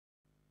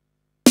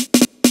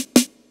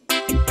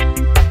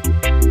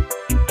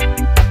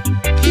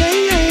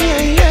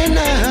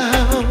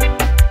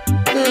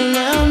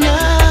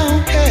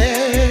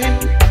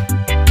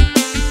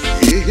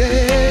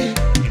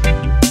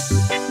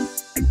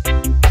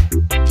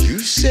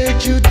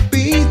said you'd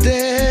be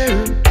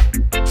there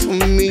for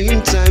me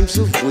in times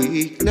of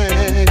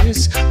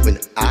weakness when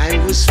I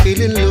was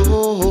feeling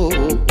low.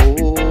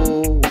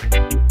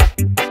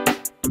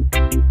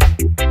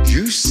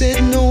 You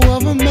said no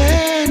other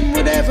man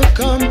would ever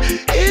come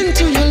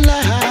into your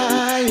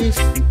life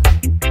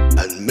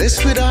and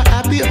mess with our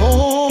happy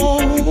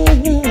home.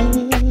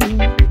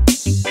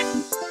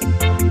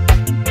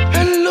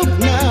 And look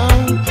now,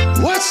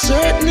 what's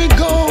certainly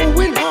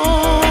going on.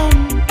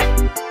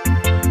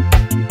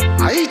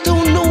 I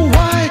don't know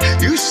why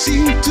you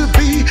seem to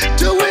be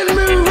doing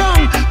me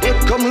wrong, but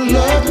come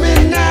love me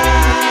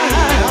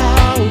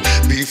now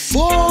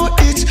before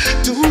it's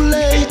too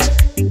late.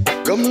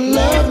 Come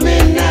love me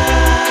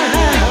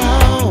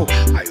now.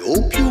 I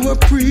hope you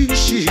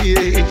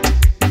appreciate.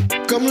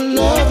 Come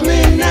love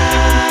me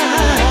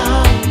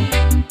now.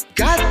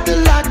 Got the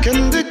lock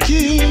and the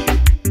key.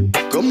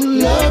 Come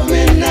love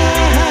me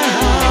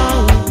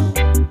now.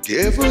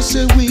 Give us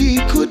a we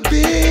could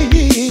be.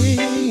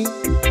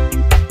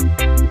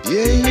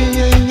 Yeah, yeah,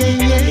 yeah,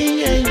 yeah,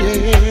 yeah,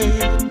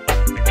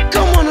 yeah.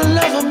 Come on and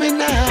love me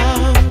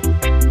now.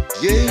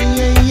 Yeah,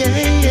 yeah, yeah,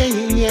 yeah,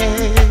 yeah,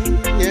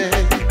 yeah.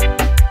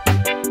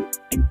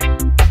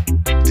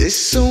 There's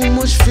so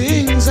much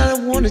things I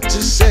wanted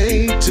to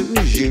say to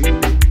you.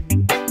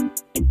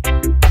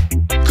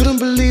 Couldn't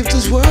believe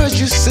those words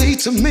you say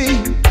to me.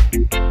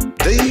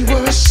 They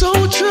were so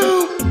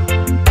true.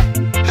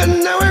 And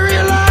now I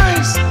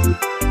realize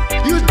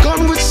you'd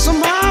gone with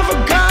some other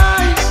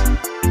guys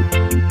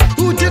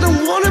who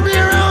didn't want to be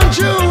around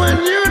you, and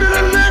you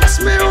didn't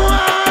ask me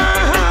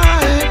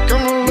why.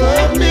 Come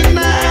love me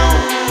now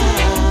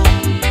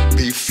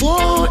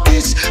before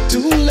it's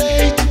too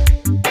late.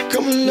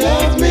 Come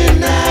love me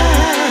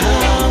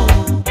now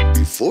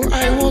before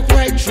I walk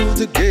right through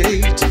the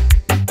gate.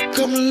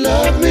 Come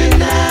love me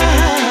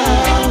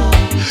now.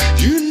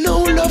 You know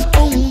love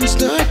owns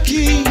the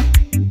key.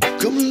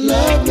 Come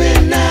love me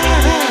now.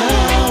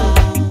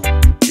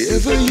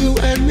 Ever you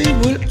and me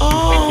will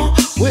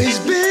always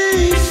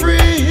be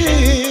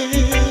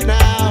free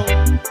now.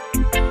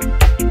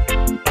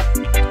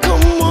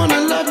 Come on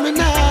and love me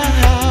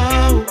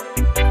now.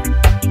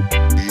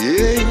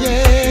 Yeah,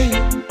 yeah.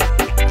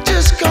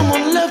 Just come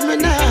on, love me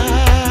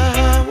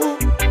now.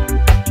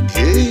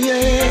 Yeah,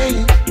 yeah.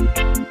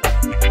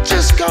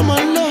 Just come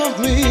and love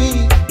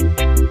me.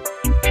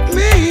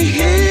 Me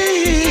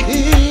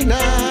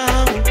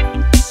now.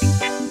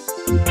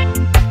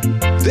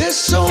 There's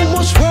so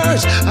much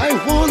words I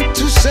want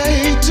to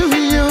say to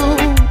you.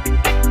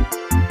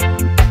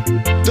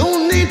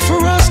 Don't need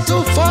for us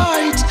to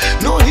fight,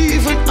 nor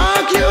even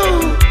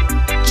argue.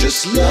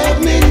 Just love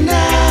me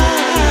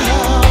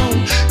now.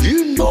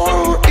 You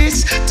know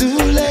it's too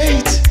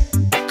late.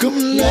 Come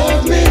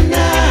love me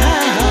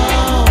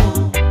now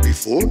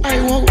before I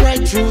walk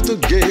right through the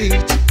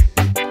gate.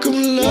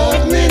 Come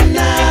love me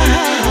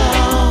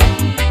now.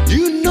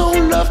 You know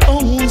love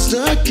owns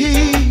the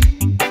key.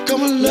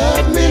 Come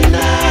love me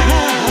now.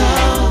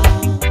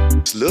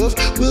 Love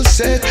will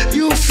set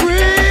you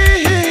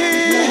free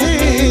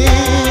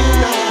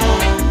now.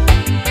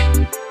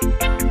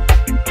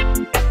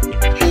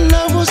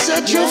 Love will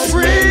set you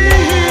free.